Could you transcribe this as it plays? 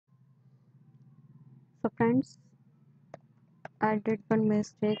So friends, I did one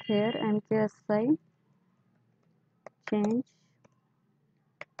mistake here. MQSI change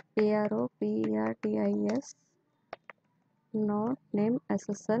PROPERTIS node name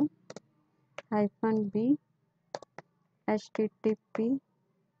SSL hyphen B HTTP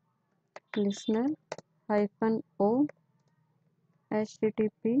listener hyphen O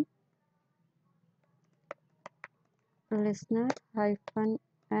HTTP listener hyphen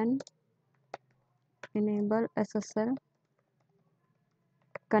N enable SSL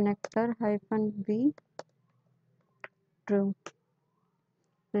connector hyphen B true.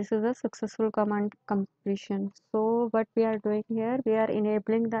 This is a successful command completion. So what we are doing here, we are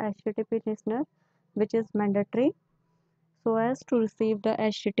enabling the HTTP listener, which is mandatory, so as to receive the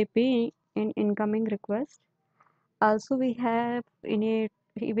HTTP in incoming request. Also we have to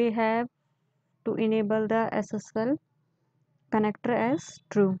enable the SSL connector as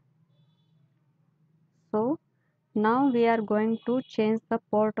true. So now we are going to change the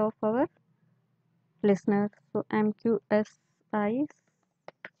port of our listener. So MQSI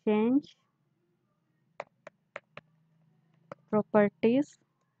change properties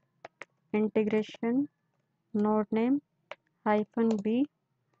integration node name hyphen B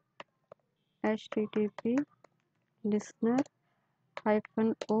HTTP listener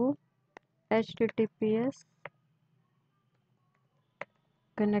hyphen O HTTPS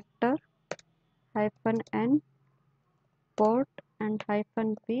connector hyphen N port and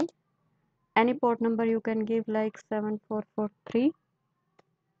hyphen B. Any port number you can give, like 7443.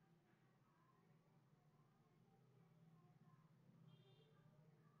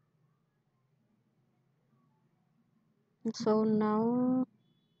 So now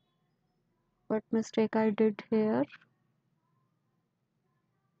what mistake I did here?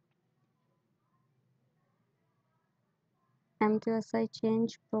 MQSI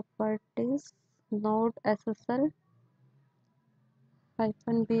change properties node SSL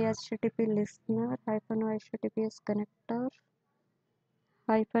hyphen B HTTP listener hyphen O HTTPS connector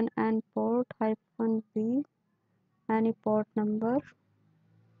hyphen N port hyphen B any port number.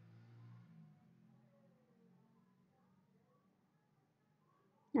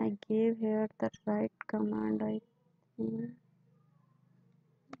 I gave here the right command, I think.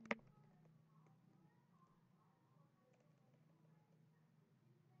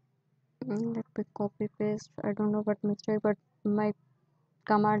 Let me copy paste. I don't know what mistake, but my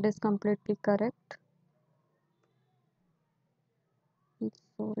command is completely correct.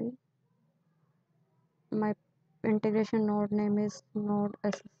 Sorry, my integration node name is node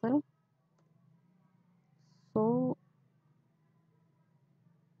SSL. So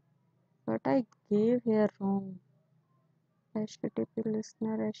what I gave here wrong. HTTP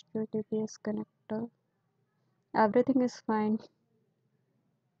listener, HTTPS connector. Everything is fine.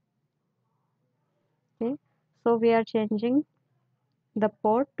 Okay, so we are changing the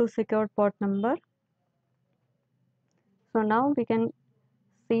port to secured port number. So now we can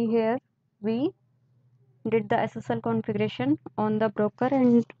see here we did the SSL configuration on the broker,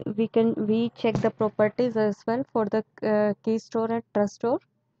 and we check the properties as well for the key store and trust store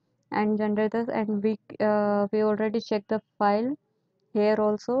and generators, and we already checked the file here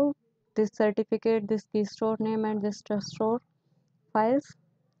also, this certificate, this key store name and this trust store files.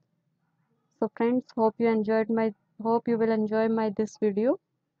 So friends, hope you will enjoy my this video.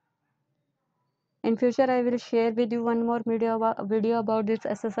 In future I will share with you one more video about this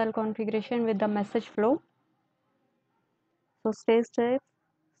SSL configuration with the message flow. So stay safe,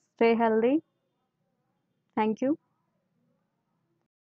 stay healthy. Thank you.